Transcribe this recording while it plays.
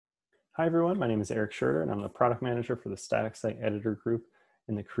Hi everyone, my name is Eric Schurter and I'm the product manager for the static site editor group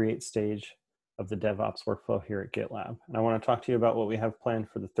in the create stage of the DevOps workflow here at GitLab. And I want to talk to you about what we have planned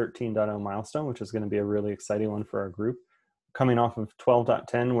for the 13.0 milestone, which is going to be a really exciting one for our group. Coming off of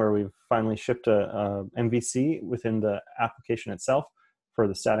 12.10, where we've finally shipped a MVC within the application itself for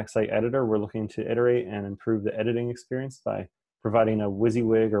the static site editor, we're looking to iterate and improve the editing experience by providing a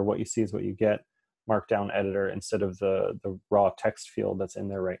WYSIWYG, or what you see is what you get, markdown editor instead of the raw text field that's in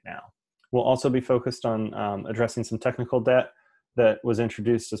there right now. We'll also be focused on addressing some technical debt that was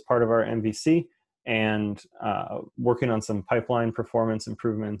introduced as part of our MVC and working on some pipeline performance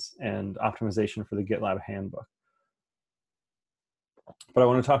improvements and optimization for the GitLab handbook. But I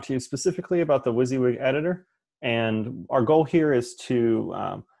want to talk to you specifically about the WYSIWYG editor. And our goal here is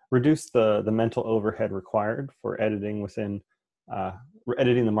to reduce the mental overhead required for editing within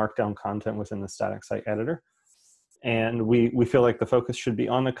editing the markdown content within the static site editor. And we feel like the focus should be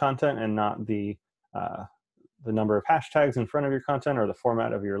on the content and not the number of hashtags in front of your content or the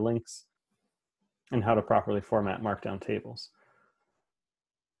format of your links and how to properly format markdown tables.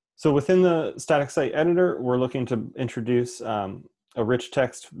 So within the static site editor, we're looking to introduce a rich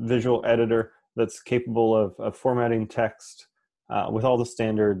text visual editor that's capable of formatting text with all the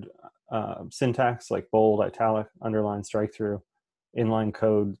standard syntax like bold, italic, underline, strike through, inline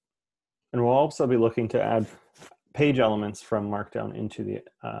code. And we'll also be looking to add page elements from Markdown into the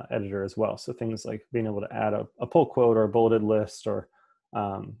editor as well. So things like being able to add a pull quote or a bulleted list or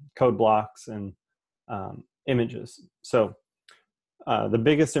code blocks and images. So the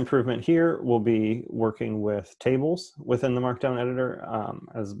biggest improvement here will be working with tables within the Markdown editor.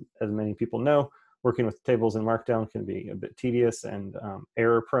 As many people know, working with tables in Markdown can be a bit tedious and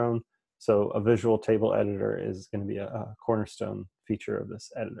error prone. So a visual table editor is going to be a cornerstone feature of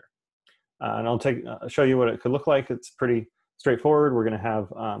this editor. And I'll show you what it could look like. It's pretty straightforward. We're going to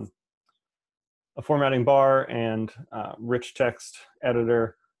have a formatting bar and rich text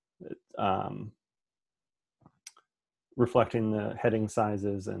editor reflecting the heading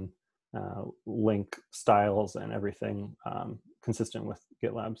sizes and link styles and everything consistent with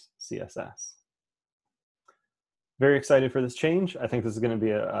GitLab's CSS. Very excited for this change. I think this is going to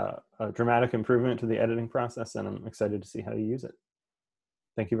be a dramatic improvement to the editing process, and I'm excited to see how you use it.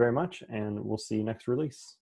 Thank you very much, and we'll see you next release.